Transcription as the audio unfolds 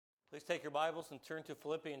Please take your Bibles and turn to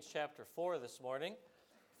Philippians chapter 4 this morning.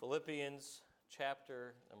 Philippians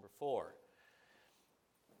chapter number 4.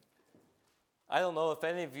 I don't know if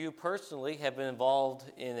any of you personally have been involved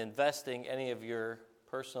in investing any of your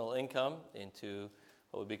personal income into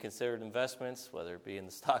what would be considered investments, whether it be in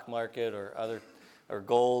the stock market or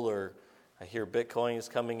gold, or I hear Bitcoin is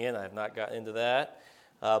coming in. I have not gotten into that.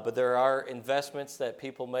 But there are investments that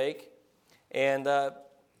people make. And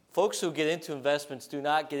folks who get into investments do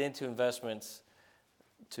not get into investments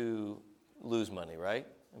to lose money, right?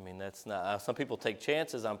 I mean, that's not. Some people take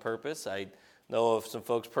chances on purpose. I know of some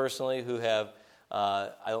folks personally who have,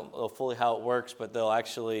 I don't know fully how it works, but they'll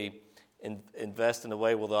actually invest in a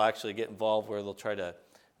way where they'll actually get involved where they'll try to,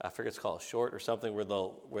 I forget it's called a short or something,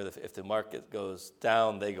 where if the market goes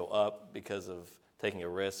down, they go up because of taking a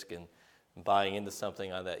risk and buying into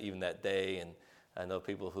something on that, even that day. And I know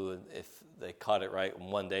people who, if they caught it right in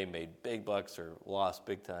one day, made big bucks or lost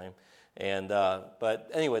big time. And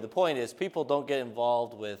but anyway, the point is people don't get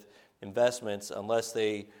involved with investments unless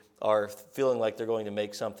they are feeling like they're going to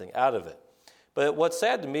make something out of it. But what's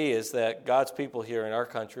sad to me is that God's people here in our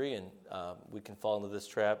country, and we can fall into this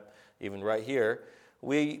trap even right here,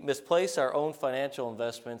 we misplace our own financial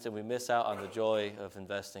investments and we miss out on the joy of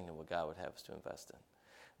investing in what God would have us to invest in.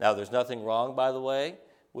 Now, there's nothing wrong, by the way,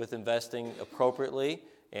 with investing appropriately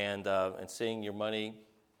and seeing your money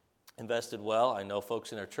invested well. I know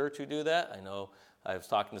folks in our church who do that. I know I was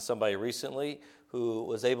talking to somebody recently who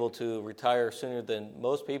was able to retire sooner than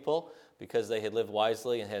most people because they had lived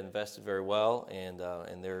wisely and had invested very well,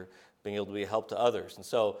 and they're being able to be a help to others. And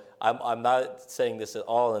so I'm not saying this at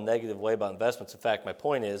all in a negative way about investments. In fact, my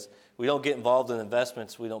point is we don't get involved in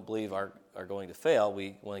investments we don't believe are going to fail.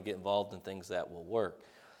 We want to get involved in things that will work.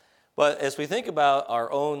 But as we think about our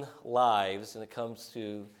own lives and it comes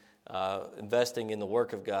to investing in the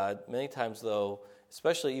work of God, many times, though,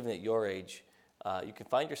 especially even at your age, you can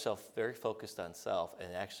find yourself very focused on self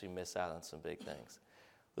and actually miss out on some big things.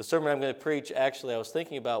 The sermon I'm going to preach, actually, I was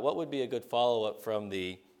thinking about what would be a good follow-up from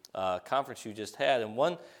the conference you just had. And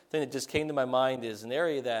one thing that just came to my mind is an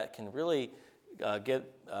area that can really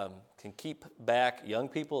can keep back young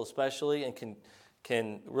people especially and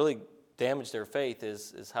can really damage their faith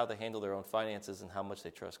is how they handle their own finances and how much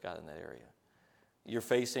they trust God in that area. You're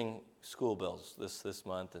facing school bills this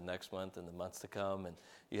month and next month and the months to come, and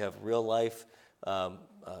you have real life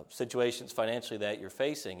situations financially that you're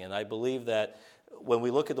facing. And I believe that when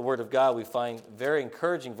we look at the Word of God, we find very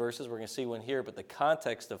encouraging verses. We're going to see one here, but the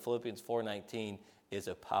context of Philippians 4:19 is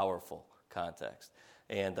a powerful context.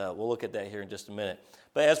 And we'll look at that here in just a minute.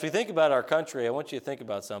 But as we think about our country, I want you to think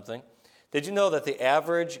about something. Did you know that the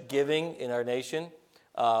average giving in our nation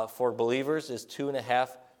for believers is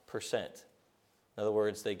 2.5%? In other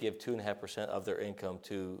words, they give 2.5% of their income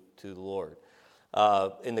to the Lord.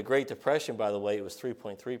 In the Great Depression, by the way, it was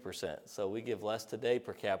 3.3%. So we give less today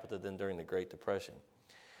per capita than during the Great Depression.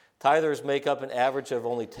 Tithers make up an average of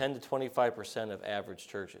only 10 to 25% of average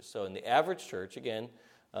churches. So in the average church, again,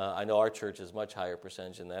 I know our church is much higher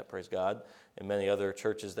percentage than that, praise God, and many other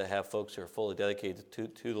churches that have folks who are fully dedicated to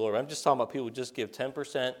the Lord. I'm just talking about people who just give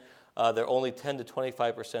 10%. They're only 10 to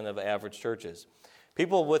 25% of average churches.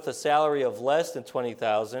 People with a salary of less than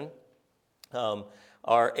 $20,000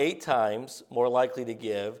 are 8 times more likely to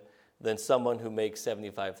give than someone who makes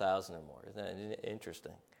 $75,000 or more. Isn't that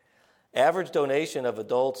interesting? Average donation of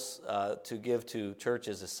adults to give to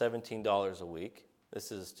churches is $17 a week.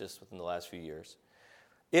 This is just within the last few years.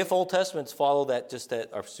 If Old Testaments follow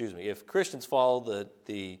if Christians follow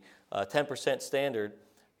the 10% standard,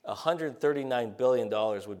 $139 billion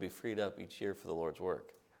would be freed up each year for the Lord's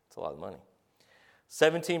work. It's a lot of money.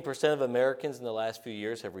 17% of Americans in the last few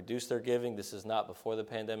years have reduced their giving. This is not before the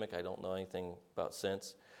pandemic. I don't know anything about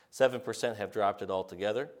since. 7% have dropped it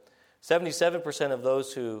altogether. 77% of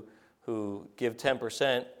those who give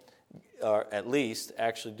 10% or at least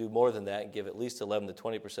actually do more than that and give at least 11 to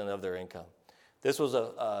 20% of their income. This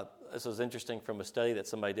was interesting from a study that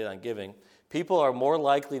somebody did on giving. People are more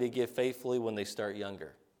likely to give faithfully when they start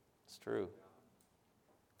younger. It's true.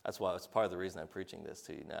 It's part of the reason I'm preaching this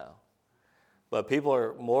to you now. But people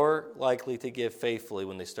are more likely to give faithfully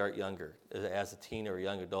when they start younger, as a teen or a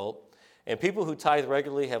young adult. And people who tithe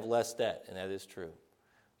regularly have less debt, and that is true,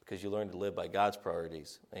 because you learn to live by God's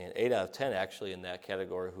priorities. And 8 out of 10 actually in that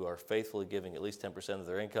category who are faithfully giving at least 10% of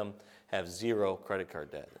their income have 0 credit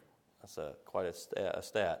card debt. That's quite a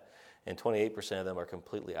stat. And 28% of them are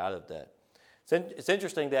completely out of debt. It's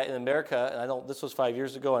interesting that in America, and this was 5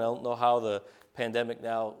 years ago, and I don't know how the pandemic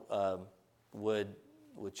now would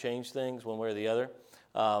change things one way or the other,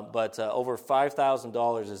 but over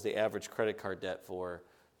 $5,000 is the average credit card debt for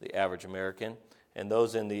the average American. And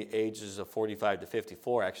those in the ages of 45 to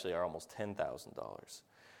 54 actually are almost $10,000.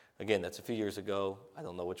 Again, that's a few years ago. I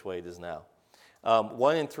don't know which way it is now.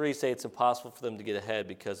 1 in 3 say it's impossible for them to get ahead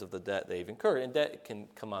because of the debt they've incurred. And debt can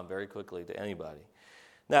come on very quickly to anybody.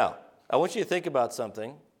 Now, I want you to think about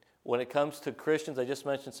something. When it comes to Christians, I just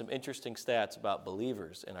mentioned some interesting stats about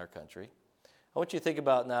believers in our country. I want you to think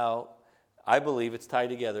about now, I believe it's tied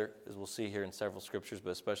together, as we'll see here in several scriptures,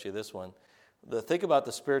 but especially this one. Think about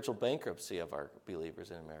the spiritual bankruptcy of our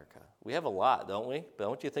believers in America. We have a lot, don't we? But I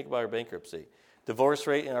want you to think about our bankruptcy. Divorce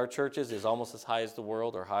rate in our churches is almost as high as the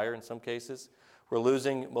world, or higher in some cases. We're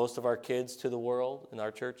losing most of our kids to the world in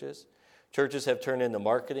our churches. Churches have turned into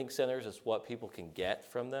marketing centers. It's what people can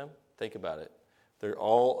get from them. Think about it.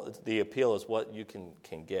 The appeal is what you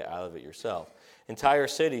can get out of it yourself. Entire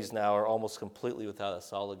cities now are almost completely without a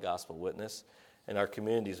solid gospel witness, and our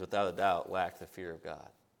communities, without a doubt, lack the fear of God.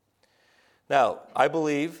 Now, I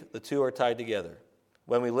believe the two are tied together.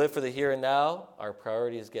 When we live for the here and now, our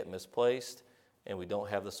priorities get misplaced, and we don't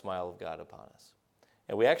have the smile of God upon us.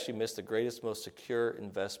 And we actually miss the greatest, most secure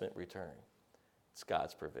investment return. It's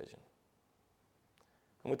God's provision.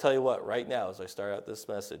 I'm going to tell you what, right now, as I start out this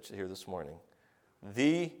message here this morning,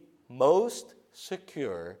 the most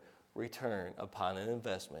secure return upon an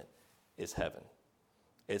investment is heaven.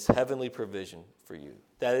 It's heavenly provision for you.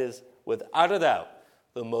 That is, without a doubt,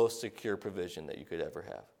 the most secure provision that you could ever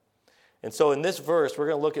have. And so in this verse, we're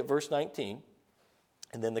going to look at verse 19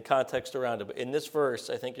 and then the context around it. But in this verse,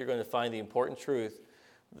 I think you're going to find the important truth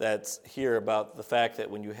that's here about the fact that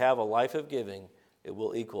when you have a life of giving, it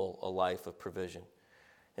will equal a life of provision.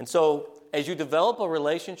 And so as you develop a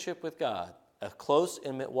relationship with God, a close,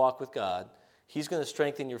 intimate walk with God, He's going to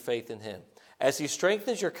strengthen your faith in Him. As He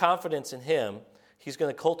strengthens your confidence in Him, He's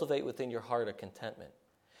going to cultivate within your heart a contentment.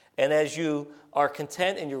 And as you are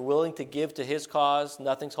content and you're willing to give to His cause,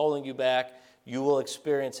 nothing's holding you back, you will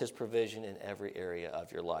experience His provision in every area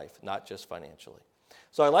of your life, not just financially.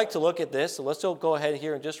 So I'd like to look at this. So let's go ahead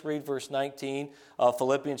here and just read verse 19 of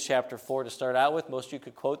Philippians chapter 4 to start out with. Most of you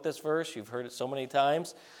could quote this verse. You've heard it so many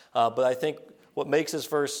times. But I think what makes this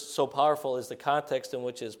verse so powerful is the context in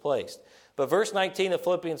which it is placed. But verse 19 of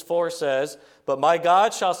Philippians 4 says, "But my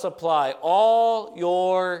God shall supply all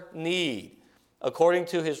your need according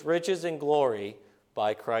to His riches and glory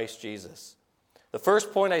by Christ Jesus." The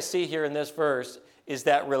first point I see here in this verse is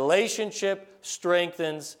that relationship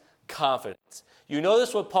strengthens confidence. You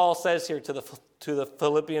notice what Paul says here to the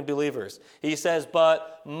Philippian believers. He says,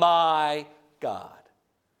 "But my God."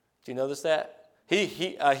 Do you notice that?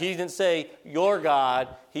 He didn't say your God.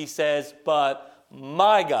 He says, "But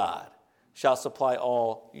my God shall supply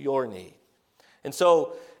all your need." And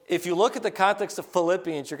so if you look at the context of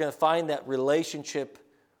Philippians, you're going to find that relationship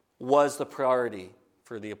was the priority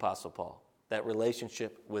for the Apostle Paul. That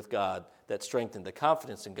relationship with God that strengthened the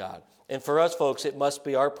confidence in God. And for us, folks, it must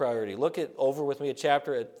be our priority. Look over with me at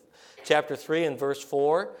chapter 3 and verse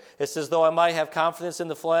 4. It says, "Though I might have confidence in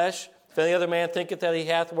the flesh, if any other man thinketh that he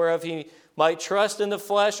hath whereof he might trust in the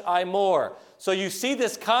flesh, I more." So you see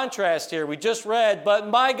this contrast here. We just read, "But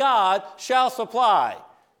my God shall supply,"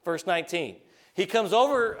 verse 19. He comes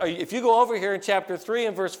over, if you go over here in chapter 3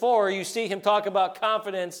 and verse 4, you see him talk about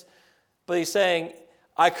confidence, but he's saying,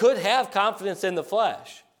 I could have confidence in the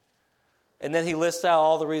flesh. And then he lists out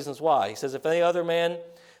all the reasons why. He says, "If any other man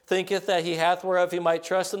thinketh that he hath whereof he might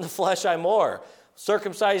trust in the flesh, I more.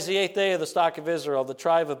 Circumcised the 8th day of the stock of Israel, the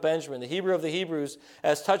tribe of Benjamin, the Hebrew of the Hebrews,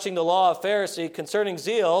 as touching the law of Pharisee, concerning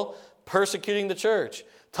zeal, persecuting the church,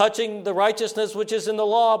 touching the righteousness which is in the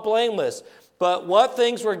law, blameless. But what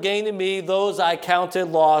things were gained to me, those I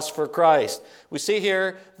counted loss for Christ." We see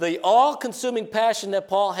here the all-consuming passion that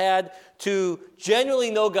Paul had to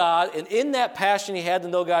genuinely know God, and in that passion he had to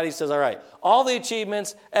know God, he says, all right, all the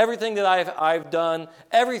achievements, everything that I've done,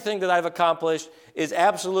 everything that I've accomplished is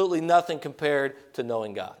absolutely nothing compared to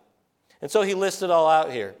knowing God. And so he lists it all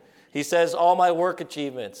out here. He says, all my work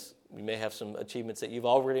achievements. You may have some achievements that you've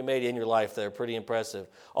already made in your life that are pretty impressive.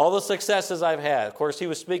 All the successes I've had. Of course, he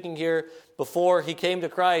was speaking here before he came to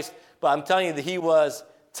Christ, but I'm telling you that he was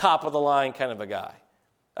top of the line kind of a guy.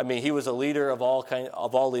 I mean, he was a leader of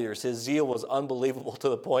all leaders. His zeal was unbelievable to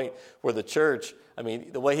the point where the church, I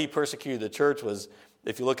mean, the way he persecuted the church was,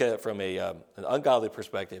 if you look at it from an ungodly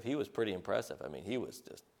perspective, he was pretty impressive. I mean, he was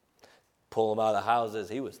just pulling them out of houses.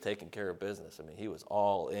 He was taking care of business. I mean, he was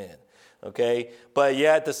all in. Okay? But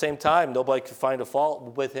yet at the same time, nobody could find a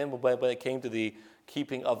fault with him when it came to the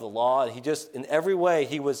keeping of the law. He just, in every way,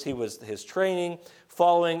 he was his training,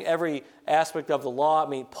 following every aspect of the law. I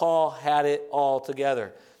mean, Paul had it all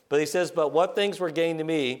together. But he says, "But what things were gained to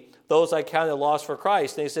me, those I counted lost for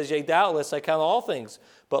Christ. And he says, yea, doubtless I count all things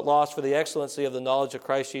but lost for the excellency of the knowledge of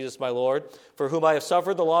Christ Jesus my Lord, for whom I have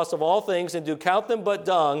suffered the loss of all things, and do count them but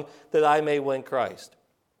dung, that I may win Christ.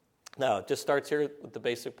 Now, it just starts here with the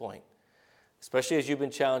basic point. Especially as you've been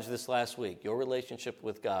challenged this last week, your relationship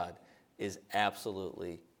with God is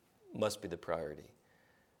absolutely, must be the priority.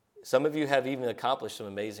 Some of you have even accomplished some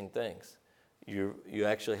amazing things. You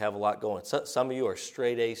actually have a lot going. Some of you are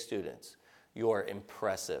straight A students. You are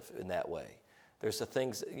impressive in that way. There's the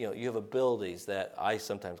things, you have abilities that I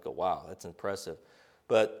sometimes go, wow, that's impressive.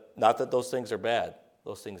 But not that those things are bad.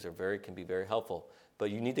 Those things can be very helpful.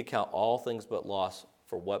 But you need to count all things but loss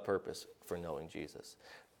for what purpose? For knowing Jesus.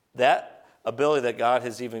 That ability that God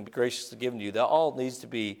has even graciously given to you, that all needs to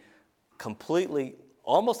be completely,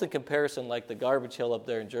 almost in comparison like the garbage hill up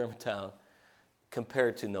there in Germantown,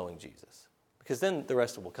 compared to knowing Jesus. Because then the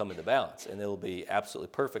rest will come into balance, and it'll be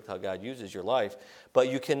absolutely perfect how God uses your life. But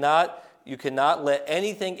you cannot let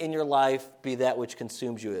anything in your life be that which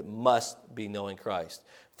consumes you. It must be knowing Christ.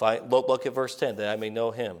 Look at verse 10, that I may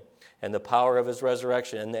know him, and the power of his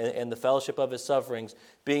resurrection, and the fellowship of his sufferings,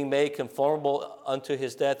 being made conformable unto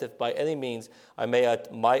his death, if by any means I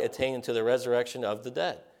might attain unto the resurrection of the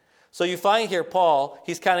dead. So you find here Paul,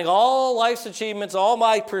 he's counting all life's achievements, all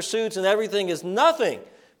my pursuits, and everything is nothing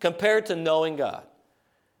compared to knowing God.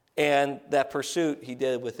 And that pursuit he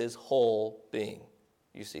did with his whole being.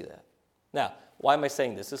 You see that. Now, why am I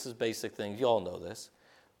saying this? This is basic things. You all know this.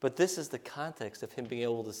 But this is the context of him being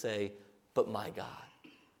able to say, but my God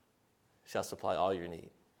shall supply all your need.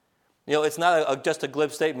 It's not just a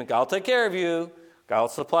glib statement. God will take care of you. God will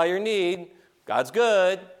supply your need. God's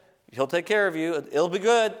good. He'll take care of you. It'll be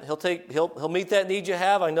good. He'll meet that need you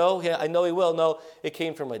have. I know he will. No, it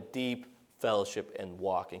came from a deep fellowship and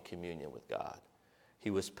walk in communion with God. He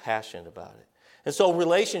was passionate about it. And so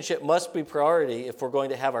relationship must be priority if we're going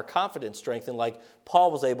to have our confidence strengthened like Paul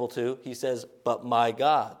was able to. He says, but my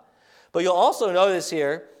God. But you'll also notice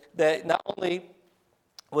here that not only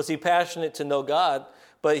was he passionate to know God,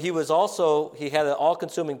 but he had an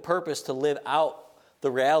all-consuming purpose to live out the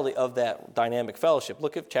reality of that dynamic fellowship.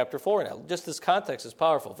 Look at chapter 4 now. Just this context is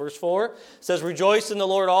powerful. Verse 4 says, rejoice in the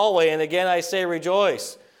Lord always, and again I say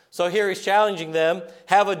rejoice. So here he's challenging them,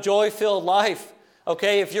 have a joy-filled life.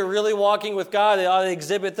 Okay, if you're really walking with God, it ought to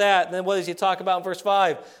exhibit that. And then what does he talk about in verse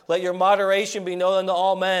 5? Let your moderation be known unto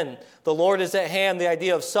all men. The Lord is at hand, the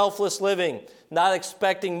idea of selfless living, not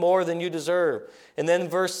expecting more than you deserve. And then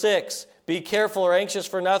verse 6, be careful or anxious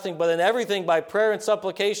for nothing, but in everything by prayer and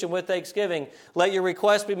supplication with thanksgiving, let your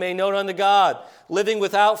requests be made known unto God, living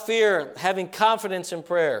without fear, having confidence in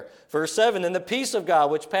prayer. Verse 7, and the peace of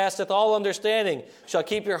God, which passeth all understanding, shall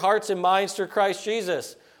keep your hearts and minds through Christ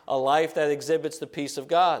Jesus. A life that exhibits the peace of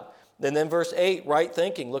God. And then verse 8, right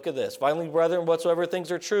thinking. Look at this. Finally, brethren, whatsoever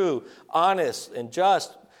things are true, honest, and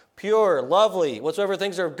just, pure, lovely, whatsoever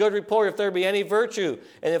things are of good report, if there be any virtue,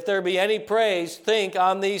 and if there be any praise, think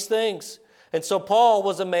on these things. And so Paul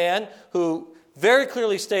was a man who very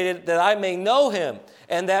clearly stated that I may know him,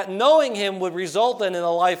 and that knowing him would result then in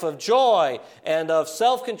a life of joy and of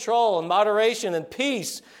self-control and moderation and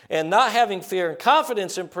peace and not having fear and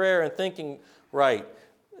confidence in prayer and thinking right,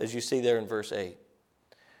 as you see there in verse 8.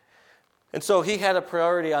 And so he had a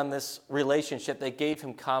priority on this relationship that gave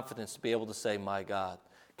him confidence to be able to say, my God.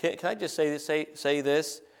 Can I just say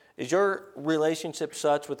this? Is your relationship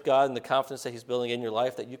such with God and the confidence that he's building in your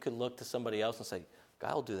life that you could look to somebody else and say,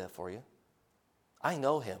 God will do that for you. I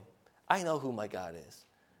know him. I know who my God is.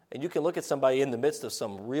 And you can look at somebody in the midst of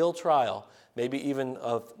some real trial, maybe even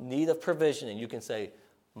of need of provision, and you can say,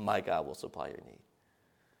 my God will supply your need.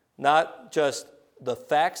 Not just the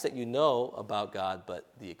facts that you know about God, but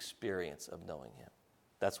the experience of knowing him.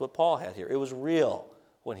 That's what Paul had here. It was real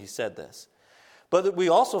when he said this. But we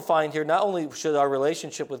also find here, not only should our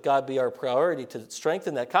relationship with God be our priority to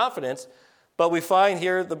strengthen that confidence, but we find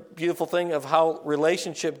here the beautiful thing of how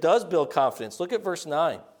relationship does build confidence. Look at verse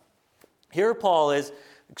 9. Here Paul is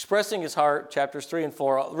expressing his heart, chapters 3 and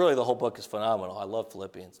 4. Really, the whole book is phenomenal. I love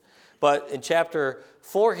Philippians. But in chapter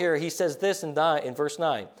 4 here, he says this in verse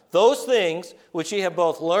 9. Those things which ye have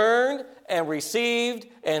both learned and received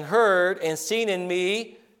and heard and seen in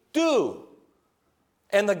me, do.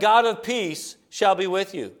 And the God of peace shall be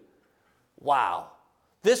with you. Wow.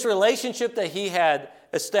 This relationship that he had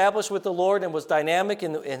established with the Lord and was dynamic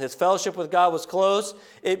and his fellowship with God was close,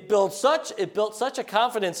 it built such a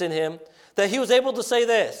confidence in him that he was able to say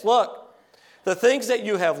this. Look, the things that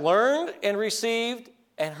you have learned and received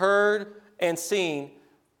and heard and seen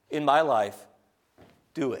in my life,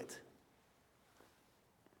 do it.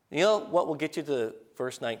 You know what will get you to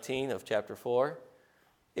verse 19 of chapter 4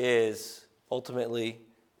 is ultimately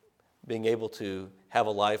being able to have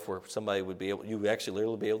a life where somebody would be able, you would actually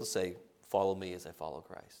literally be able to say, follow me as I follow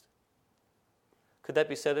Christ. Could that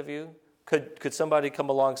be said of you? Could somebody come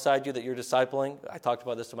alongside you that you're discipling? I talked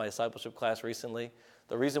about this in my discipleship class recently.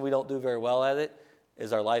 The reason we don't do very well at it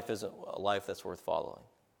is our life isn't a life that's worth following.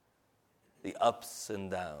 The ups and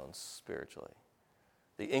downs spiritually,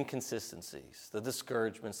 the inconsistencies, the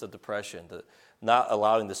discouragements, the depression, the not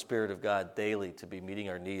allowing the Spirit of God daily to be meeting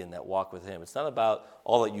our need in that walk with Him. It's not about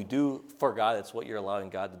all that you do for God, it's what you're allowing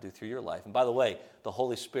God to do through your life. And by the way, the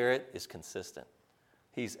Holy Spirit is consistent.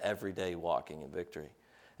 He's every day walking in victory.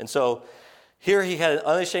 And so here he had an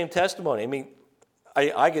unashamed testimony. I mean,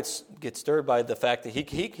 I get stirred by the fact that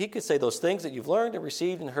he could say those things that you've learned and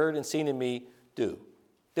received and heard and seen in me, do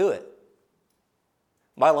it.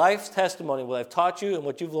 My life's testimony, what I've taught you and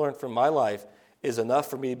what you've learned from my life is enough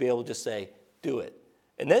for me to be able to just say, do it.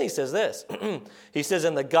 And then he says this. He says,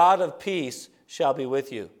 and the God of peace shall be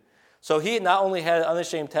with you. So he not only had an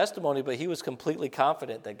unashamed testimony, but he was completely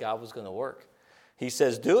confident that God was going to work. He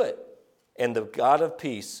says, do it, and the God of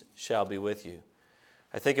peace shall be with you.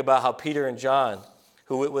 I think about how Peter and John,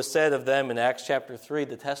 who it was said of them in Acts chapter 3,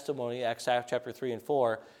 the testimony, Acts chapter 3 and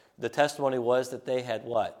 4, the testimony was that they had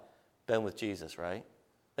what? Been with Jesus, right?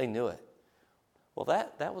 They knew it. Well,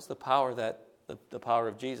 that was the power that, the power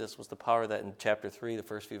of Jesus was the power that in chapter 3, the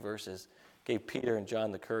first few verses, gave Peter and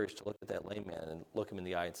John the courage to look at that lame man and look him in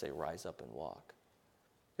the eye and say, rise up and walk.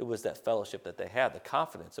 It was that fellowship that they had, the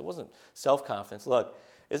confidence. It wasn't self-confidence. Look,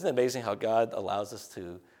 isn't it amazing how God allows us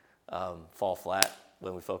to fall flat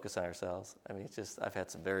when we focus on ourselves? I mean, it's just, I've had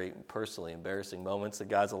some very personally embarrassing moments that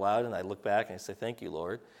God's allowed, and I look back and I say, thank you,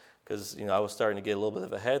 Lord. Because, I was starting to get a little bit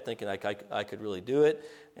of a head, thinking I could really do it,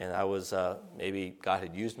 and I was, maybe God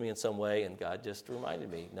had used me in some way, and God just reminded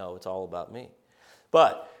me, no, it's all about me.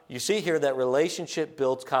 But you see here that relationship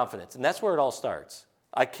builds confidence, and that's where it all starts.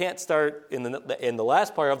 I can't start in the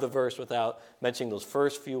last part of the verse without mentioning those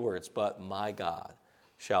first few words, but my God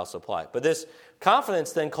shall supply. But this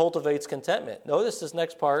confidence then cultivates contentment. Notice this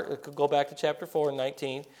next part, go back to chapter 4 and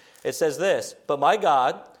 19. It says this, but my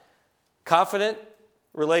God, confident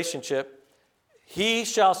relationship, He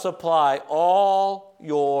shall supply all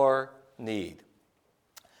your need.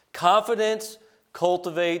 Confidence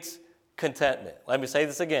cultivates contentment. Let me say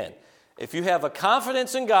this again. If you have a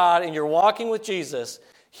confidence in God and you're walking with Jesus,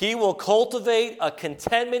 He will cultivate a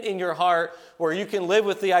contentment in your heart where you can live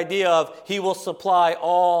with the idea of He will supply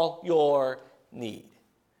all your need.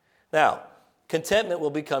 Now, contentment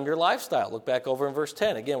will become your lifestyle. Look back over in verse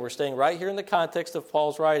 10. Again, we're staying right here in the context of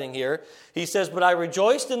Paul's writing here. He says, but I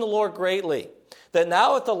rejoiced in the Lord greatly, that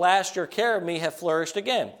now at the last your care of me hath flourished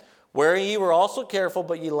again, wherein ye were also careful,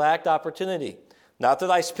 but ye lacked opportunity. Not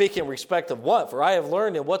that I speak in respect of want, for I have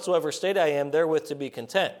learned in whatsoever state I am therewith to be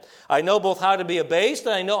content. I know both how to be abased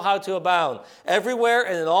and I know how to abound. Everywhere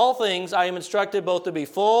and in all things I am instructed both to be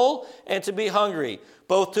full and to be hungry,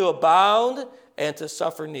 both to abound and to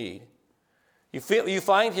suffer need. You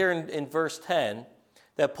find here in verse 10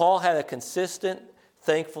 that Paul had a consistent,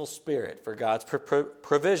 thankful spirit for God's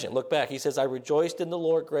provision. Look back. He says, I rejoiced in the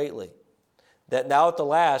Lord greatly, that now at the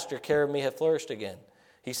last your care of me hath flourished again.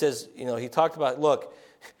 He says, he talked about, look,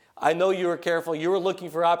 I know you were careful. You were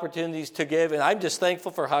looking for opportunities to give, and I'm just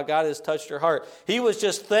thankful for how God has touched your heart. He was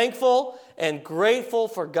just thankful and grateful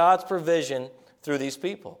for God's provision through these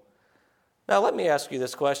people. Now, let me ask you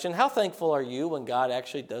this question. How thankful are you when God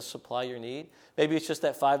actually does supply your need? Maybe it's just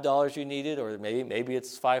that $5 you needed, or maybe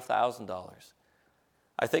it's $5,000.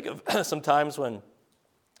 I think of sometimes when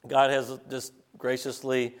God has just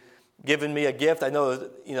graciously given me a gift. I know,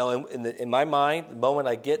 in my mind, the moment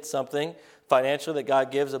I get something financially that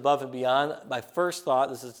God gives above and beyond, my first thought,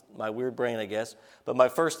 this is my weird brain, I guess, but my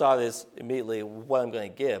first thought is immediately what I'm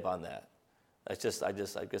going to give on that. I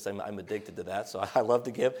guess I'm addicted to that, so I love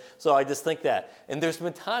to give. So I just think that. And there's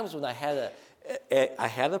been times when I had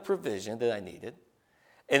a provision that I needed,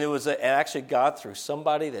 and and actually God, through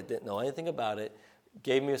somebody that didn't know anything about it,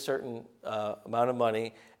 gave me a certain amount of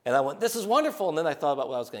money. And I went, this is wonderful. And then I thought about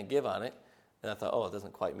what I was going to give on it. And I thought, it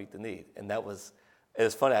doesn't quite meet the need. And it was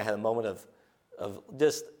funny. I had a moment of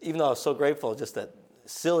just, even though I was so grateful, just that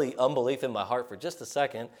silly unbelief in my heart for just a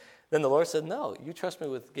second. Then the Lord said, no, you trust me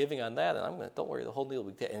with giving on that. And don't worry, the whole deal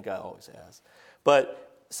will be taken. And God always has.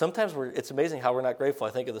 But sometimes it's amazing how we're not grateful.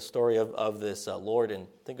 I think of the story of this lord in,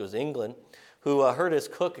 I think it was England, who heard his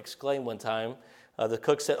cook exclaim one time. The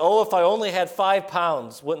cook said, if I only had 5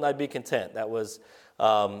 pounds, wouldn't I be content? That was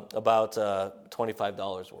about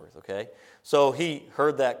 $25 worth, okay? So he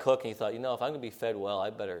heard that cook, and he thought, if I'm going to be fed well, I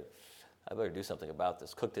better do something about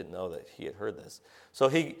this. Cook didn't know that he had heard this.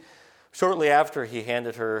 So shortly after, he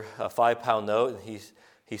handed her a 5-pound note, and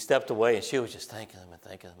he he stepped away, and she was just thanking him and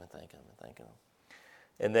thanking him and thanking him and thanking him.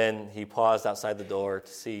 And then he paused outside the door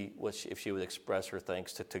to see if she would express her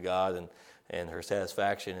thanks to God and her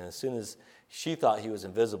satisfaction. And as soon as she thought he was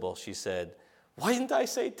invisible, she said, "Why didn't I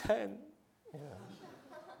say 10?" Yeah.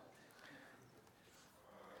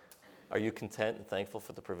 Are you content and thankful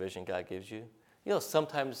for the provision God gives you? You know,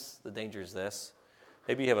 sometimes the danger is this.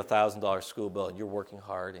 Maybe you have a $1,000 school bill and you're working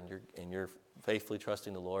hard and you're faithfully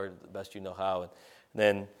trusting the Lord the best you know how. And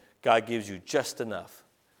then God gives you just enough.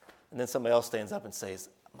 And then somebody else stands up and says,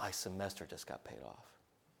 "My semester just got paid off."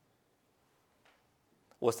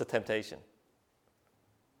 What's the temptation?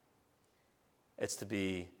 It's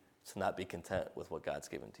to not be content with what God's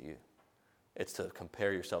given to you. It's to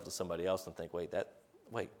compare yourself to somebody else and think, wait,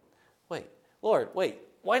 Lord, why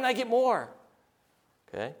didn't I get more?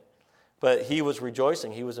 Okay? But he was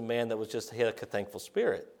rejoicing. He was a man that had a thankful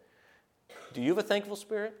spirit. Do you have a thankful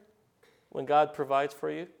spirit when God provides for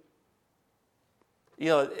you? You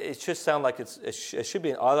know, it should sound like it should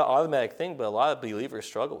be an automatic thing, but a lot of believers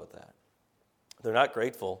struggle with that. They're not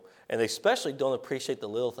grateful, and they especially don't appreciate the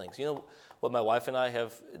little things. You know what my wife and I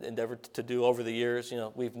have endeavored to do over the years? You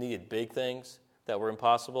know, we've needed big things that were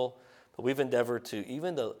impossible, but we've endeavored to,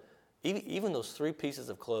 even those 3 pieces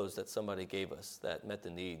of clothes that somebody gave us that met the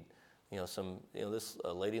need. You know, this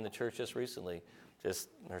lady in the church just recently,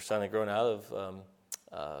 her son had grown out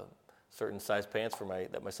of certain size pants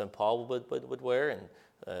that my son Paul would wear, and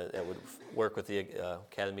that would work with the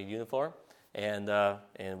academy uniform. And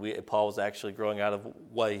Paul was actually growing out of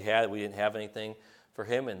what he had. We didn't have anything for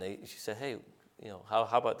him, and she said, "Hey, you know, how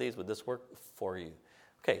about these? Would this work for you?"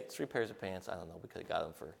 Okay, 3 pairs of pants. I don't know. We could have got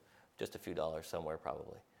them for just a few dollars somewhere,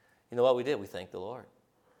 probably. You know what we did? We thanked the Lord.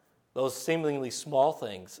 Those seemingly small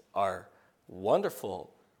things are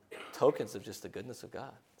wonderful tokens of just the goodness of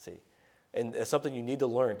God. See, and it's something you need to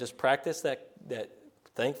learn. Just practice that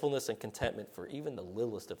thankfulness and contentment for even the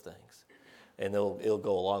littlest of things, and it'll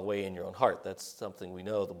go a long way in your own heart. That's something we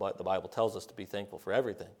know. The Bible tells us to be thankful for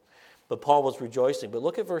everything. But Paul was rejoicing. But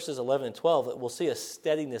look at verses 11 and 12. We'll see a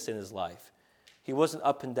steadiness in his life. He wasn't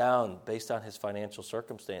up and down based on his financial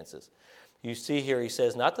circumstances. You see here, he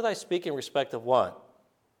says, "Not that I speak in respect of want.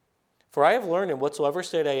 For I have learned in whatsoever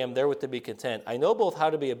state I am therewith to be content. I know both how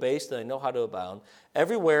to be abased and I know how to abound.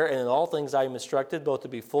 Everywhere and in all things I am instructed, both to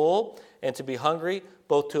be full and to be hungry,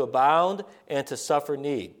 both to abound and to suffer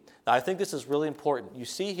need." Now, I think this is really important. You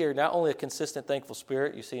see here not only a consistent, thankful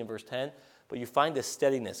spirit, you see in verse 10, but you find this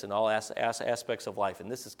steadiness in all aspects of life,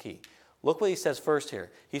 and this is key. Look what he says first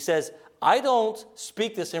here. He says, "I don't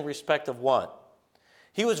speak this in respect of want."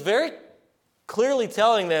 He was very clearly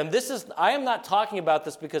telling them, I am not talking about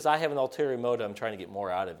this because I have an ulterior motive. I'm trying to get more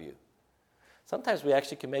out of you. Sometimes we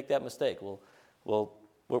actually can make that mistake.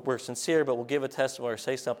 We're sincere, but we'll give a testimony or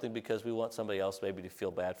say something because we want somebody else maybe to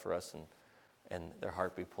feel bad for us and their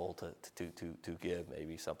heart be pulled to give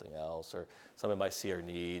maybe something else, or somebody might see our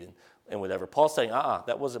need and whatever. Paul's saying,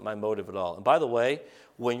 that wasn't my motive at all. And by the way,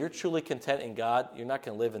 when you're truly content in God, you're not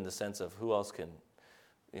going to live in the sense of who else can.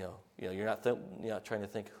 You're not trying to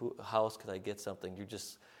think, how else could I get something? You're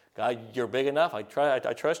just, God, you're big enough. I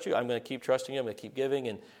trust you. I'm going to keep trusting you. I'm going to keep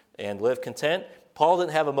giving and live content. Paul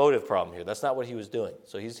didn't have a motive problem here. That's not what he was doing.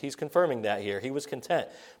 So he's confirming that here. He was content.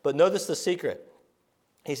 But notice the secret.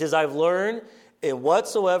 He says, "I've learned in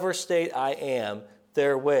whatsoever state I am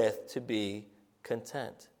therewith to be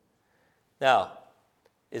content." Now,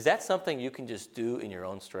 is that something you can just do in your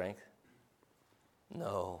own strength?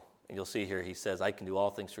 No. And you'll see here he says, "I can do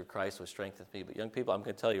all things through Christ who strengthens me." But young people, I'm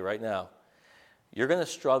going to tell you right now, you're going to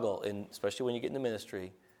struggle, especially when you get into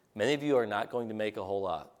ministry. Many of you are not going to make a whole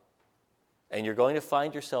lot. And you're going to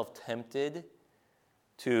find yourself tempted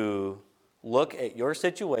to look at your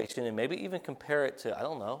situation and maybe even compare it to, I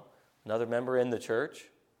don't know, another member in the church.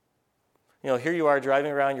 Here you are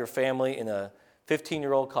driving around your family in a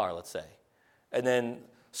 15-year-old car, let's say. And then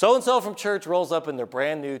so-and-so from church rolls up in their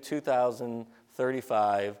brand new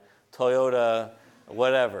 2035 Toyota,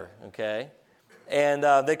 whatever, okay? And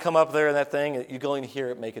they come up there in that thing, and you're going to hear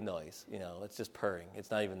it make a noise. It's just purring. It's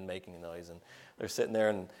not even making a noise. And they're sitting there,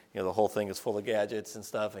 and the whole thing is full of gadgets and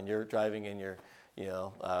stuff, and you're driving in your,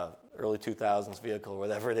 early 2000s vehicle, or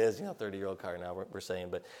whatever it is, 30-year-old car now we're saying.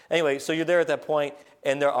 But anyway, so you're there at that point,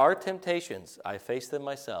 and there are temptations. I faced them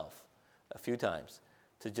myself a few times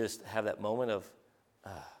to just have that moment of,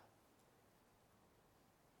 man,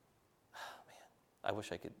 I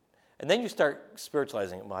wish I could. And then you start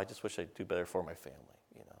spiritualizing, well, I just wish I'd do better for my family,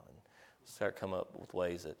 and start coming up with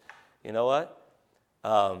ways that, you know what?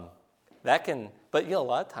 That can, but a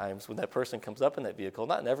lot of times when that person comes up in that vehicle,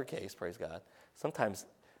 not in every case, praise God, sometimes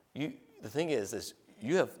the thing is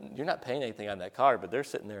you're not paying anything on that car, but they're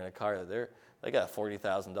sitting there in a car that they got a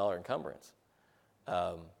 $40,000 encumbrance.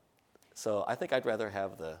 So I think I'd rather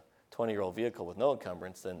have the 20-year-old vehicle with no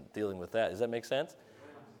encumbrance than dealing with that. Does that make sense?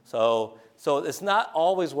 So it's not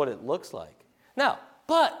always what it looks like. Now,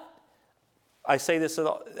 but I say this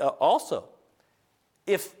also.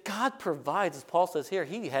 If God provides, as Paul says here,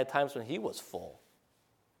 he had times when he was full,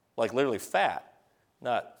 like literally fat,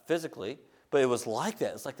 not physically, but it was like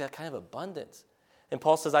that. It's like that kind of abundance. And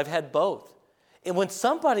Paul says, I've had both. And when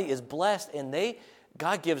somebody is blessed and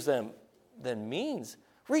God gives them means,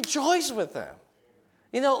 rejoice with them.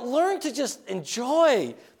 Learn to just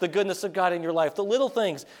enjoy the goodness of God in your life, the little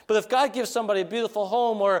things. But if God gives somebody a beautiful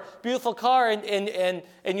home or a beautiful car and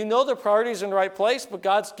their priorities are in the right place, but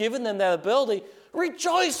God's given them that ability,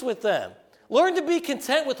 rejoice with them. Learn to be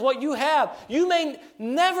content with what you have. You may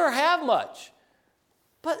never have much,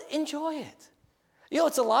 but enjoy it.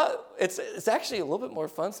 It's actually a little bit more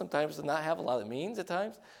fun sometimes to not have a lot of means at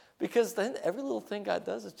times, because then every little thing God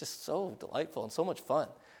does is just so delightful and so much fun.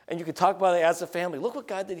 And you can talk about it as a family. Look what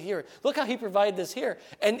God did here. Look how he provided this here.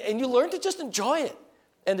 And you learn to just enjoy it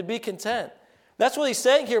and to be content. That's what he's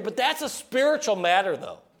saying here, but that's a spiritual matter,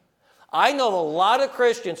 though. I know a lot of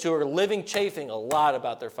Christians who are living chafing a lot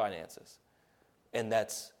about their finances. And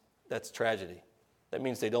that's tragedy. That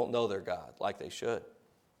means they don't know their God like they should.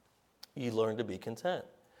 You learn to be content.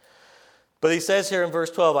 But he says here in verse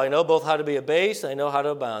 12, I know both how to be abased and I know how to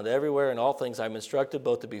abound. Everywhere in all things I'm instructed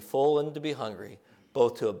both to be full and to be hungry,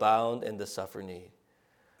 both to abound and to suffer need.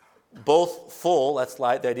 Both full, that's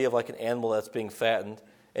like the idea of like an animal that's being fattened,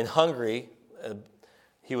 and hungry,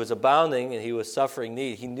 he was abounding and he was suffering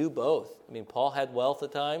need. He knew both. I mean, Paul had wealth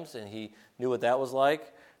at times and he knew what that was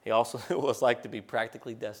like. He also knew what it was like to be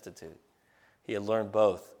practically destitute. He had learned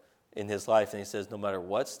both in his life, and he says, no matter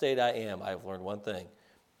what state I am, I have learned one thing.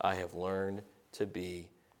 I have learned to be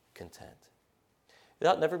content.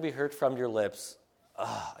 It'll never be heard from your lips,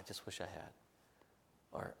 I just wish I had.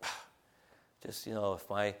 Or, just, if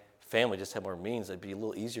my family just had more means, it'd be a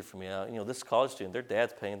little easier for me. This college student, their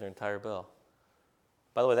dad's paying their entire bill.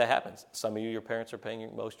 By the way, that happens. Some of you, your parents are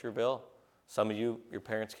paying most of your bill. Some of you, your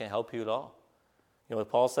parents can't help you at all. You know what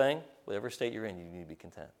Paul's saying? Whatever state you're in, you need to be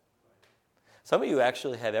content. Some of you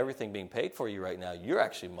actually have everything being paid for you right now. You're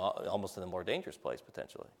actually almost in a more dangerous place,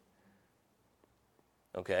 potentially.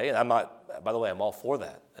 Okay? And by the way, I'm all for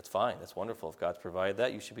that. That's fine. That's wonderful. If God's provided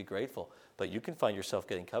that, you should be grateful. But you can find yourself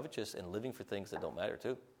getting covetous and living for things that don't matter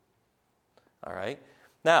too. All right?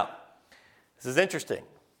 Now, this is interesting.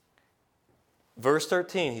 Verse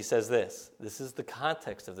 13, he says this. This is the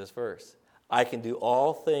context of this verse. I can do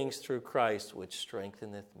all things through Christ, which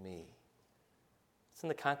strengtheneth me. It's in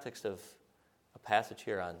the context of a passage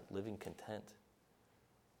here on living content.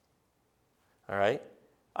 All right?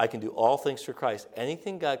 I can do all things through Christ.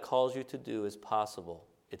 Anything God calls you to do is possible.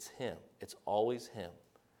 It's him. It's always him.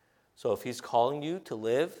 So if he's calling you to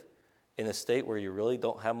live in a state where you really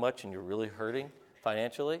don't have much and you're really hurting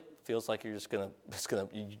financially, feels like you're you're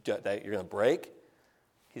gonna break,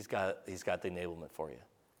 he's got the enablement for you.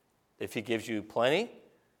 If he gives you plenty,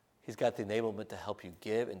 he's got the enablement to help you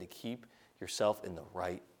give and to keep yourself in the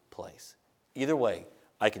right place. Either way,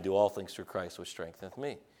 I can do all things through Christ, which strengtheneth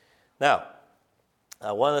me. Now,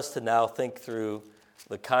 I want us to now think through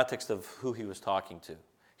the context of who he was talking to.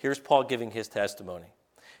 Here's Paul giving his testimony.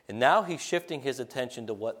 And now he's shifting his attention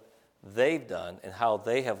to what they've done and how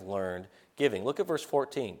they have learned giving. Look at verse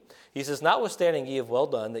 14. He says, notwithstanding ye have well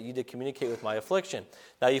done that ye did communicate with my affliction.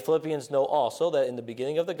 Now ye Philippians know also that in the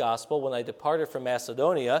beginning of the gospel, when I departed from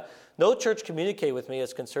Macedonia, no church communicated with me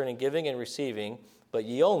as concerning giving and receiving, but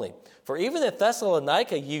ye only. For even at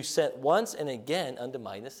Thessalonica you sent once and again unto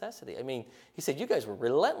my necessity. I mean, he said, you guys were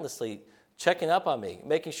relentlessly checking up on me,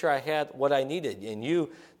 making sure I had what I needed. And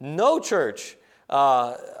no church,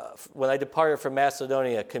 when I departed from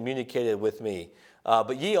Macedonia, communicated with me.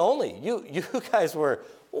 But ye only. You guys were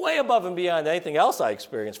way above and beyond anything else I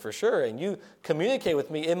experienced for sure. And you communicate with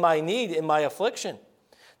me in my need, in my affliction.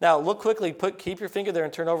 Now, look quickly, keep your finger there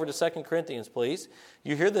and turn over to 2 Corinthians, please.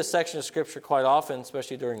 You hear this section of Scripture quite often,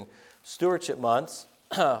 especially during stewardship months,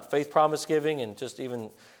 faith promise giving, and just even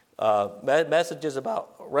messages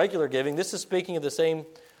about regular giving. This is speaking of the same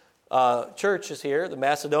church as here, the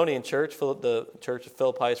Macedonian church, the church of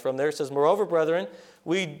Philippi is from there. It says, moreover, brethren,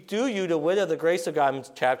 we do you to wit of the grace of God,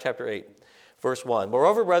 chapter 8. Verse 1,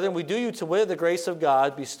 moreover, brethren, we do you to wit of the grace of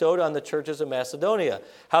God bestowed on the churches of Macedonia,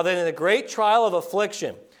 how that in a great trial of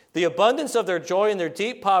affliction The abundance of their joy and their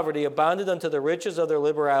deep poverty abounded unto the riches of their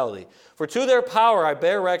liberality. For to their power I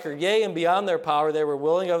bear record, yea, and beyond their power they were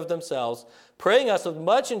willing of themselves, praying us with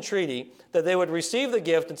much entreaty that they would receive the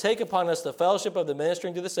gift and take upon us the fellowship of the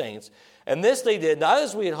ministering to the saints. And this they did, not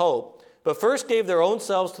as we had hoped, but first gave their own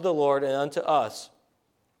selves to the Lord and unto us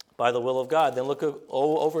by the will of God. Then look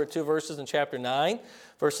over at 2 verses in chapter 9.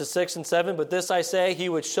 Verses 6 and 7, but this I say, he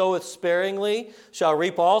which soweth sparingly shall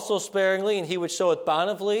reap also sparingly, and he which soweth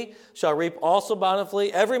bountifully shall reap also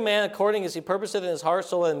bountifully. Every man according as he purposeth in his heart,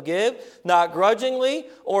 so let him give, not grudgingly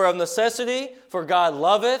or of necessity, for God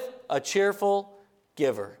loveth a cheerful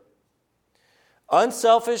giver.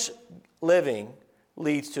 Unselfish living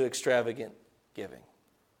leads to extravagant giving.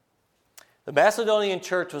 The Macedonian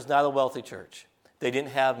church was not a wealthy church. They didn't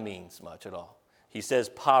have means much at all. He says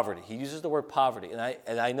poverty. He uses the word poverty.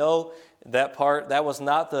 And I know that was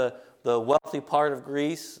not the wealthy part of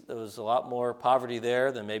Greece. There was a lot more poverty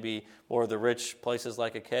there than maybe more of the rich places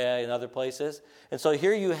like Achaia and other places. And so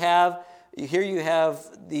here you have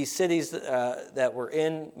these cities that were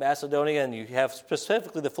in Macedonia, and you have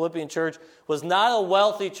specifically the Philippian church was not a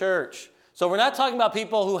wealthy church. So we're not talking about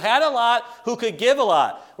people who had a lot, who could give a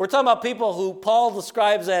lot. We're talking about people who Paul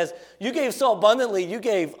describes as, you gave so abundantly, you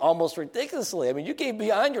gave almost ridiculously. I mean, you gave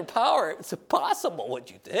beyond your power. It's impossible what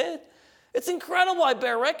you did. It's incredible. I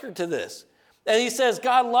bear record to this. And he says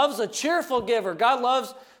God loves a cheerful giver. God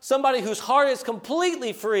loves somebody whose heart is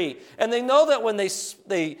completely free. And they know that when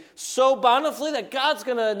they sow bountifully, that God's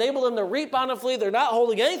going to enable them to reap bountifully. They're not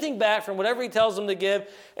holding anything back from whatever he tells them to give.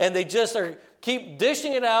 And they just keep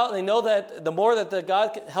dishing it out. And they know that the more that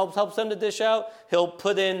God helps them to dish out, he'll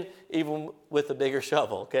put in even with a bigger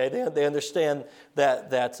shovel. Okay, they understand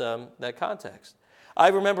that context. I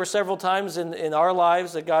remember several times in our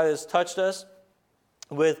lives that God has touched us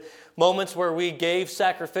with moments where we gave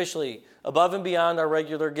sacrificially above and beyond our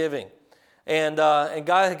regular giving. And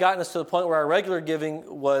God had gotten us to the point where our regular giving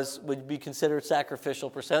would be considered sacrificial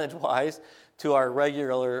percentage-wise to our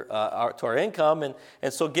regular to our income.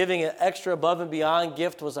 And so giving an extra above and beyond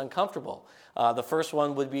gift was uncomfortable. The first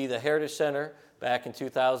one would be the Heritage Center back in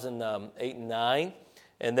 2008 and 9.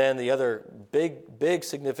 And then the other big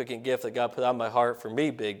significant gift that God put on my heart, for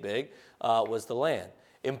me, big, was the land.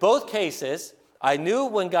 In both cases, I knew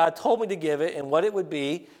when God told me to give it and what it would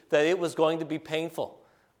be, that it was going to be painful.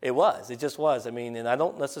 It just was. I mean, and I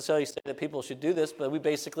don't necessarily say that people should do this, but we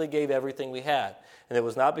basically gave everything we had. And it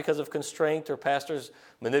was not because of constraint or pastors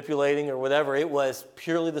manipulating or whatever. It was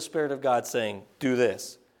purely the Spirit of God saying, do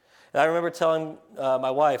this. And I remember telling my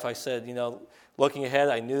wife, I said, looking ahead,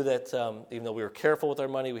 I knew that even though we were careful with our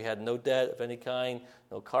money, we had no debt of any kind,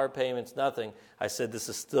 no car payments, nothing. I said, this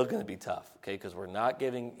is still going to be tough, okay, because we're not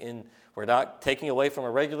taking away from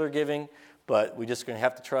our regular giving, but we're just going to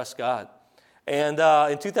have to trust God. And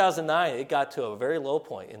in 2009, it got to a very low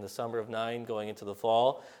point in the summer of 9 going into the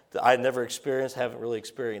fall that I had never experienced, haven't really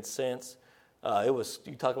experienced since.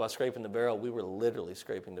 You talk about scraping the barrel, we were literally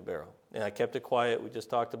scraping the barrel. And I kept it quiet. We just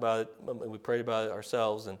talked about it. We prayed about it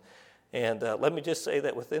ourselves. And let me just say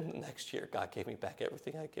that within the next year, God gave me back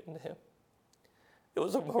everything I'd given to him. It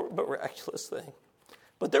was a miraculous thing.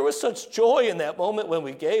 But there was such joy in that moment when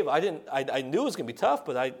we gave. I knew it was going to be tough,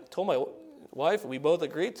 but I told my wife, we both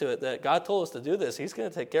agreed to it, that God told us to do this. He's going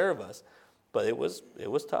to take care of us. But it was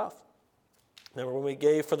tough. Remember when we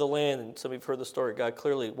gave for the land, and some of you have heard the story, God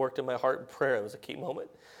clearly worked in my heart in prayer. It was a key moment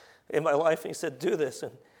in my life, and he said, do this.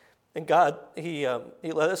 And God, he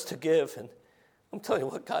led us to give, and I'm telling you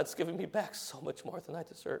what, God's given me back so much more than I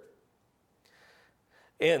deserve.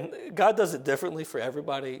 And God does it differently for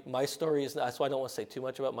everybody. My story is not, that's why I don't want to say too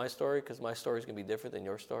much about my story, because my story is going to be different than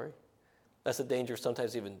your story. That's the danger of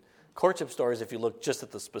sometimes even courtship stories. If you look just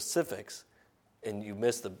at the specifics and you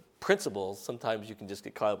miss the principles, sometimes you can just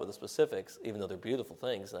get caught up with the specifics, even though they're beautiful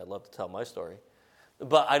things, and I'd love to tell my story.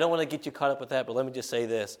 But I don't want to get you caught up with that, but let me just say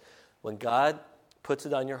this. When God puts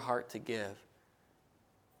it on your heart to give,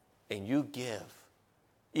 and you give,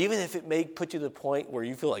 even if it may put you to the point where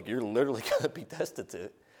you feel like you're literally going to be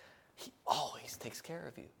destitute, he always takes care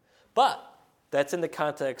of you. But that's in the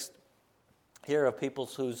context here of people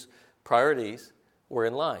whose priorities were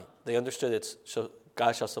in line. They understood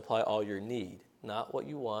God shall supply all your need, not what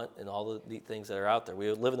you want and all the neat things that are out there. We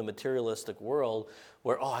live in a materialistic world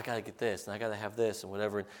where, I got to get this and I got to have this and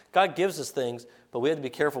whatever. And God gives us things, but we have to be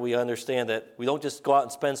careful. We understand that we don't just go out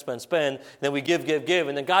and spend, and then we give,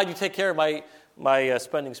 and then, God, you take care of my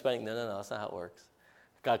spending. No, that's not how it works.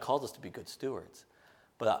 God calls us to be good stewards.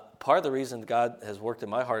 But part of the reason God has worked in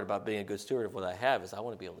my heart about being a good steward of what I have is I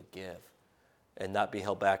want to be able to give and not be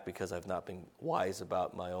held back because I've not been wise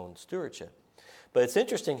about my own stewardship. But it's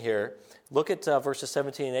interesting here. Look at verses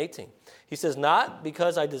 17 and 18. He says, not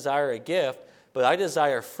because I desire a gift, but I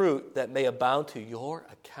desire fruit that may abound to your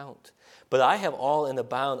account. But I have all in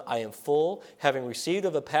abound. I am full, having received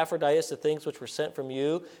of Epaphroditus the things which were sent from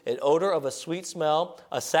you, an odor of a sweet smell,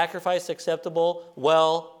 a sacrifice acceptable,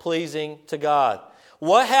 well-pleasing to God.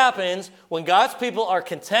 What happens when God's people are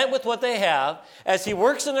content with what they have? As He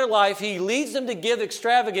works in their life, He leads them to give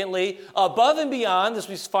extravagantly, above and beyond, as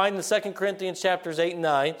we find in 2 Corinthians chapters 8 and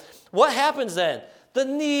 9. What happens then? The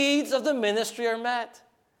needs of the ministry are met.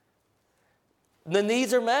 The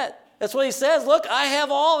needs are met. That's what he says. Look, I have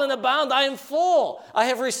all in abound. I am full. I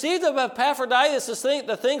have received of Epaphroditus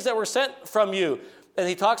the things that were sent from you. And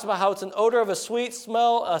he talks about how it's an odor of a sweet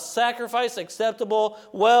smell, a sacrifice acceptable,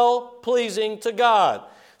 well-pleasing to God.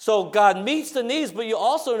 So God meets the needs, but you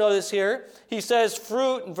also notice here, he says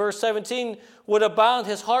fruit in verse 17 would abound.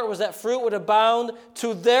 His heart was that fruit would abound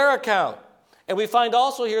to their account. And we find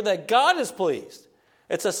also here that God is pleased.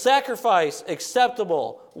 It's a sacrifice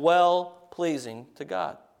acceptable, well-pleasing to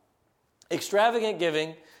God. Extravagant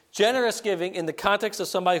giving, generous giving in the context of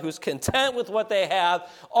somebody who's content with what they have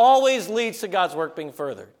always leads to God's work being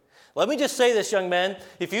furthered. Let me just say this, young men.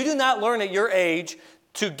 If you do not learn at your age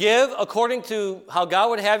to give according to how God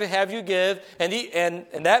would have you give, and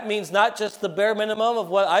that means not just the bare minimum of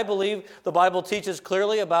what I believe the Bible teaches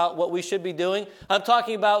clearly about what we should be doing. I'm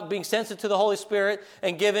talking about being sensitive to the Holy Spirit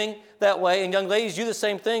and giving that way. And young ladies, do the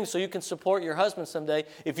same thing so you can support your husband someday.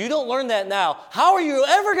 If you don't learn that now, how are you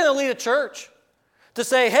ever going to lead a church? To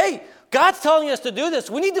say, hey, God's telling us to do this.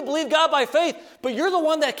 We need to believe God by faith, but you're the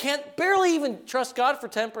one that can't barely even trust God for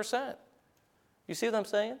 10%. You see what I'm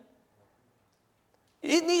saying?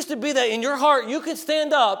 It needs to be that in your heart you can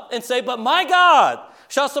stand up and say, but my God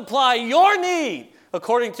shall supply your need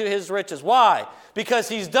according to His riches. Why? Because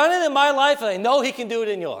He's done it in my life and I know He can do it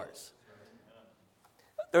in yours.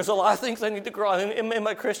 There's a lot of things I need to grow in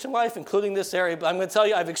my Christian life, including this area, but I'm going to tell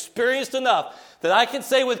you I've experienced enough that I can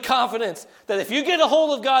say with confidence that if you get a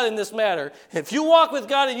hold of God in this matter, if you walk with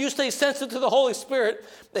God and you stay sensitive to the Holy Spirit,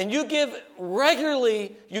 and you give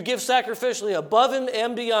regularly, you give sacrificially above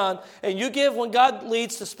and beyond, and you give when God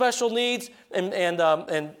leads to special needs and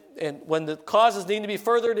when the causes need to be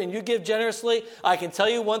furthered and you give generously, I can tell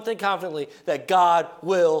you one thing confidently, that God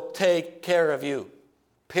will take care of you.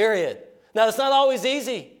 Period. Now, it's not always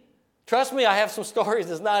easy. Trust me, I have some stories.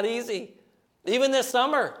 It's not easy. Even this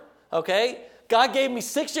summer, okay? God gave me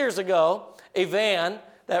 6 years ago a van,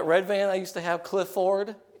 that red van I used to have, Cliff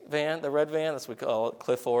Ford van, the red van, that's what we call it,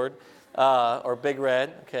 Cliff Ford, or Big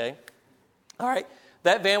Red, okay? All right.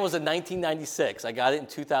 That van was in 1996. I got it in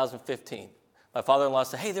 2015. My father-in-law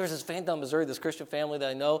said, hey, there's this van down in Missouri, this Christian family that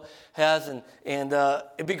I know has, and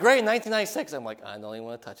it'd be great in 1996. I'm like, I don't even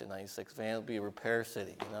want to touch it, 96 van. It'll be a repair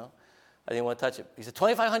city, you know? I didn't want to touch it. He said,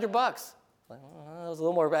 $2,500. Like, that was a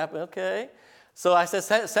little more rapid. Okay. So I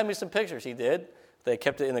said, send me some pictures. He did. They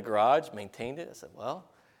kept it in the garage, maintained it. I said, well,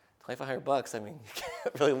 $2,500. I mean, you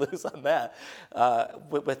can't really lose on that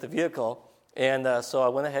with the vehicle. And so I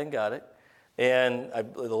went ahead and got it. And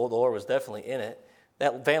the Lord was definitely in it.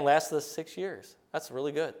 That van lasted us 6 years. That's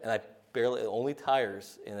really good. And I only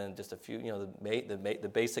tires and then just a few, you know,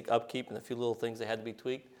 the basic upkeep and a few little things that had to be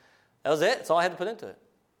tweaked. That was it. That's all I had to put into it.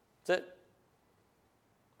 That's it.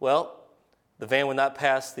 Well, the van would not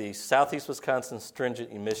pass the Southeast Wisconsin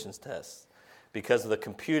stringent emissions test because of the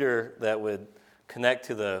computer that would connect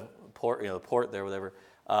to the port, the port there, whatever.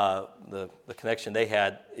 The connection they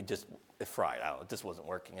had, it fried out. It just wasn't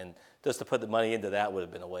working, and just to put the money into that would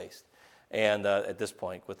have been a waste. And at this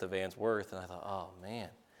point, with the van's worth, and I thought, oh man,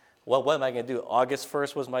 well, what am I going to do? August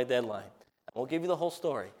 1st was my deadline. I won't give you the whole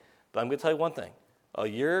story, but I'm going to tell you one thing. A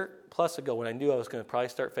year plus ago, when I knew I was going to probably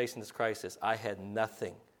start facing this crisis, I had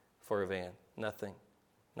nothing for a van. Nothing.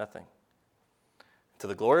 To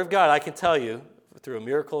the glory of God, I can tell you, through a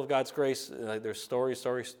miracle of God's grace, there's stories,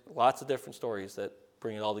 lots of different stories that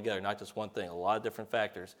bring it all together, not just one thing, a lot of different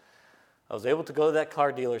factors. I was able to go to that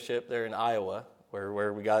car dealership there in Iowa,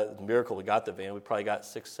 where we got the miracle, we got the van. We probably got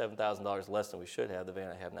 $6,000, $7,000 less than we should have, the van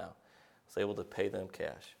I have now. I was able to pay them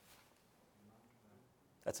cash.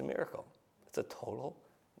 That's a miracle. It's a total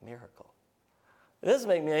miracle. It doesn't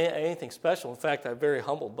make me anything special. In fact, I'm very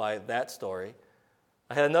humbled by that story.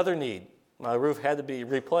 I had another need. My roof had to be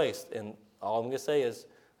replaced, and all I'm going to say is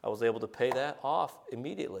I was able to pay that off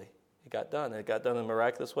immediately. It got done. It got done in a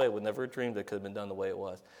miraculous way. We never dreamed it could have been done the way it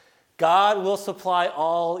was. God will supply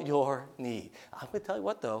all your need. I'm going to tell you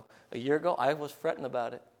what, though. A year ago, I was fretting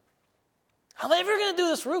about it. How am I ever going to do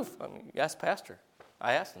this roof? I mean, you ask Pastor.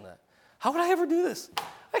 I asked him that. How would I ever do this?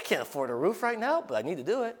 I can't afford a roof right now, but I need to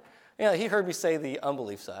do it. You know, he heard me say the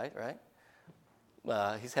unbelief side, right?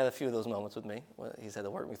 He's had a few of those moments with me. He's had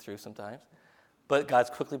to work me through sometimes. But God's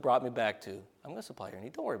quickly brought me back to, I'm going to supply your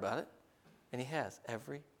need. Don't worry about it. And he has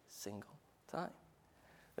every single time.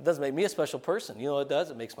 It doesn't make me a special person. You know what it does?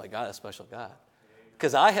 It makes my God a special God.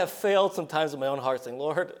 Because I have failed sometimes in my own heart saying,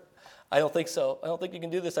 Lord, I don't think so. I don't think you can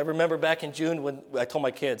do this. I remember back in June when I told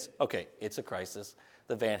my kids, okay, it's a crisis.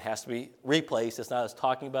 The van has to be replaced. It's not us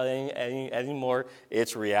talking about it anymore.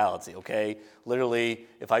 It's reality, okay? Literally,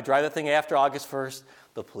 if I drive that thing after August 1st,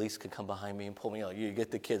 the police could come behind me and pull me out. You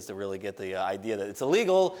get the kids to really get the idea that it's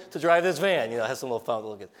illegal to drive this van. Have some little fun.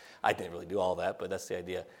 Look at. I didn't really do all that, but that's the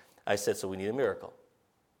idea. I said, so we need a miracle.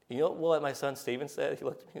 You know what my son Stephen said? He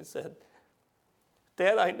looked at me and said,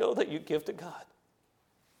 Dad, I know that you give to God.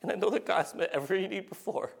 And I know that God's met every need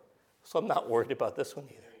before. So I'm not worried about this one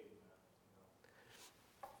either.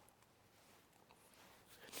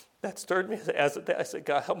 That stirred me as a dad. I said,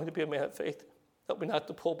 God, help me to be a man of faith. Help me not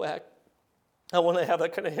to pull back. I want to have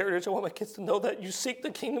that kind of heritage. I want my kids to know that you seek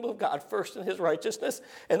the kingdom of God first and his righteousness,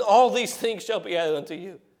 and all these things shall be added unto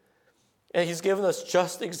you. And he's given us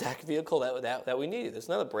just the exact vehicle that we needed. It's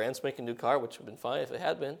not a brand spanking new car, which would have been fine if it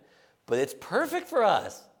had been, but it's perfect for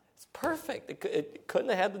us. It's perfect. It couldn't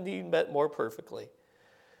have had the need met more perfectly.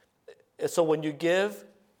 And so when you give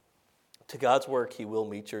to God's work, he will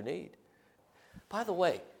meet your need. By the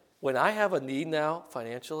way, when I have a need now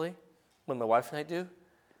financially, when my wife and I do,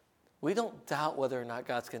 we don't doubt whether or not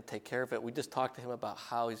God's going to take care of it. We just talk to him about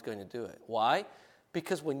how he's going to do it. Why?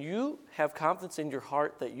 Because when you have confidence in your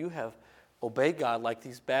heart that you have obeyed God like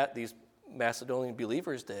these Macedonian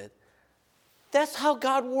believers did, that's how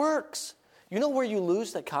God works. You know where you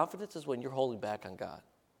lose that confidence is when you're holding back on God.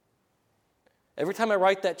 Every time I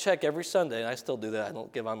write that check every Sunday, and I still do that, I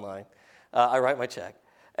don't give online, I write my check.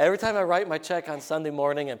 Every time I write my check on Sunday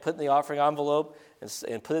morning and put in the offering envelope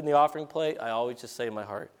and put it in the offering plate, I always just say in my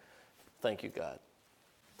heart, thank you, God.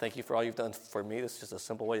 Thank you for all you've done for me. This is just a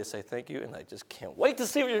simple way to say thank you, and I just can't wait to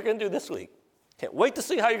see what you're going to do this week. Can't wait to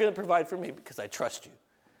see how you're going to provide for me because I trust you.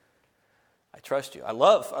 I trust you. I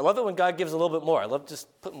love it when God gives a little bit more. I love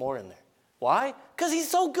just put more in there. Why? Because he's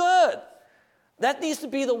so good. That needs to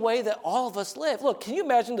be the way that all of us live. Look, can you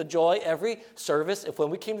imagine the joy every service if when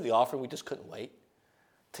we came to the offering, we just couldn't wait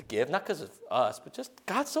to give? Not because of us, but just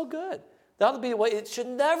God's so good. That ought to be the way. You should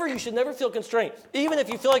never feel constrained. Even if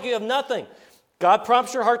you feel like you have nothing. God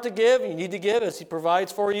prompts your heart to give. You need to give as he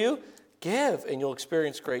provides for you. Give, and you'll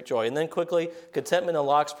experience great joy. And then quickly, contentment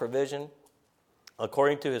unlocks provision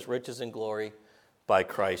according to his riches and glory by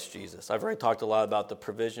Christ Jesus. I've already talked a lot about the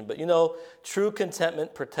provision, but true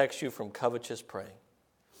contentment protects you from covetous praying.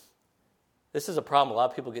 This is a problem. A lot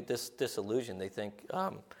of people get disillusioned. They think,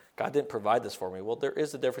 God didn't provide this for me. Well, there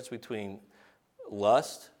is a difference between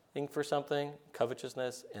lusting for something,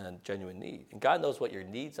 covetousness, and a genuine need. And God knows what your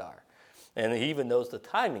needs are. And he even knows the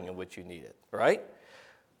timing in which you need it, right?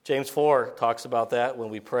 James 4 talks about that. When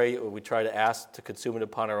we pray, we try to ask to consume it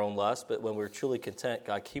upon our own lust, but when we're truly content,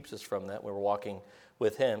 God keeps us from that when we're walking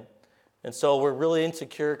with him. And so we're really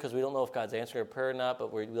insecure because we don't know if God's answering our prayer or not,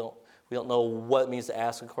 but we don't know what it means to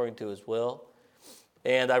ask according to his will.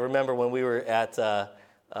 And I remember when we were at the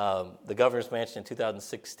governor's mansion in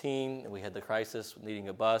 2016, and we had the crisis needing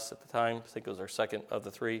a bus at the time. I think it was our second of the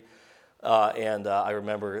three. And I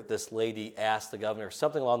remember this lady asked the governor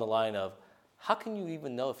something along the line of, how can you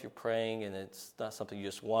even know if you're praying and it's not something you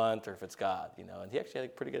just want or if it's God? And he actually had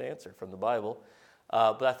a pretty good answer from the Bible.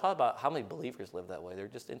 But I thought about how many believers live that way. They're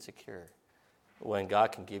just insecure when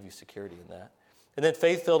God can give you security in that. And then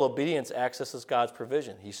faith-filled obedience accesses God's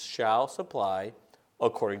provision. He shall supply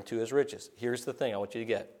according to his riches. Here's the thing I want you to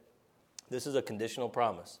get. This is a conditional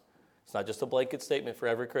promise. It's not just a blanket statement for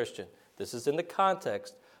every Christian. This is in the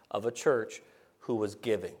context of a church who was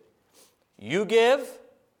giving. You give,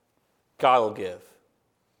 God will give.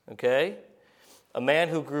 Okay? A man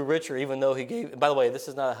who grew richer even though he gave. By the way, this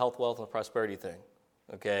is not a health, wealth, and prosperity thing.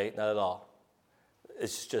 Okay? Not at all.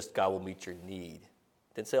 It's just God will meet your need.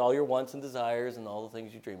 Didn't say all your wants and desires and all the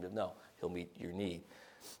things you dreamed of. No, he'll meet your need.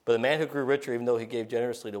 But the man who grew richer even though he gave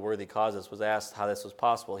generously to worthy causes was asked how this was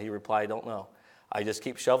possible. He replied, I don't know. I just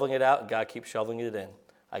keep shoveling it out and God keeps shoveling it in.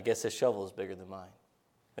 I guess his shovel is bigger than mine.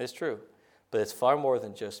 It's true. But it's far more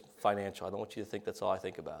than just financial. I don't want you to think that's all I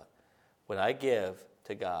think about. When I give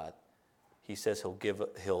to God, he says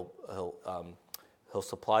he'll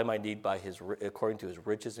supply my need by according to his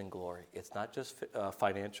riches and glory. It's not just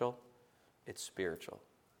financial, it's spiritual.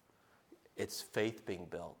 It's faith being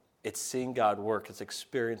built. It's seeing God work. It's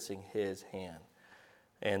experiencing his hand.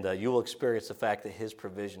 And you will experience the fact that his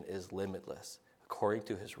provision is limitless according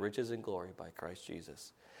to his riches and glory by Christ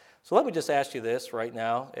Jesus. So let me just ask you this right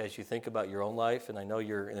now as you think about your own life, and I know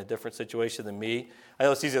you're in a different situation than me. I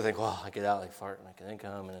know it's easy to think, well, I get out, I fart, make an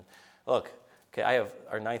income, and look, okay, I have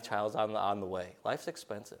our 9th child's on the way. Life's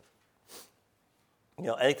expensive.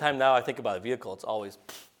 Anytime now I think about a vehicle, it's always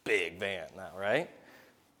big van now, right?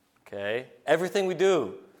 Okay, everything we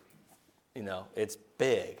do, it's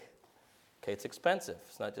big. Okay, it's expensive.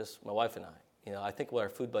 It's not just my wife and I. I think what our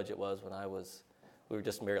food budget was when we were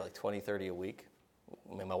just married, like $20, $30 a week.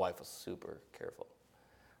 I mean, my wife was super careful.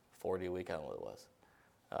 40 a week, I don't know what it was.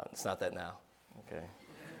 It's not that now, okay?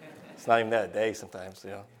 It's not even that a day sometimes,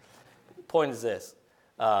 The point is this,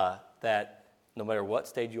 that no matter what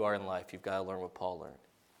stage you are in life, you've got to learn what Paul learned.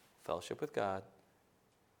 Fellowship with God.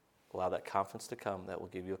 Allow that confidence to come that will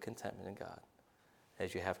give you a contentment in God.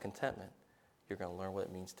 As you have contentment, you're going to learn what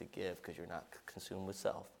it means to give because you're not consumed with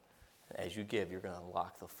self. And as you give, you're going to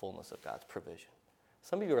unlock the fullness of God's provision.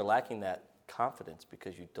 Some of you are lacking that confidence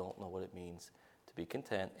because you don't know what it means to be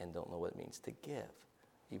content and don't know what it means to give,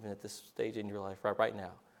 even at this stage in your life right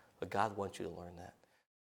now. But God wants you to learn that.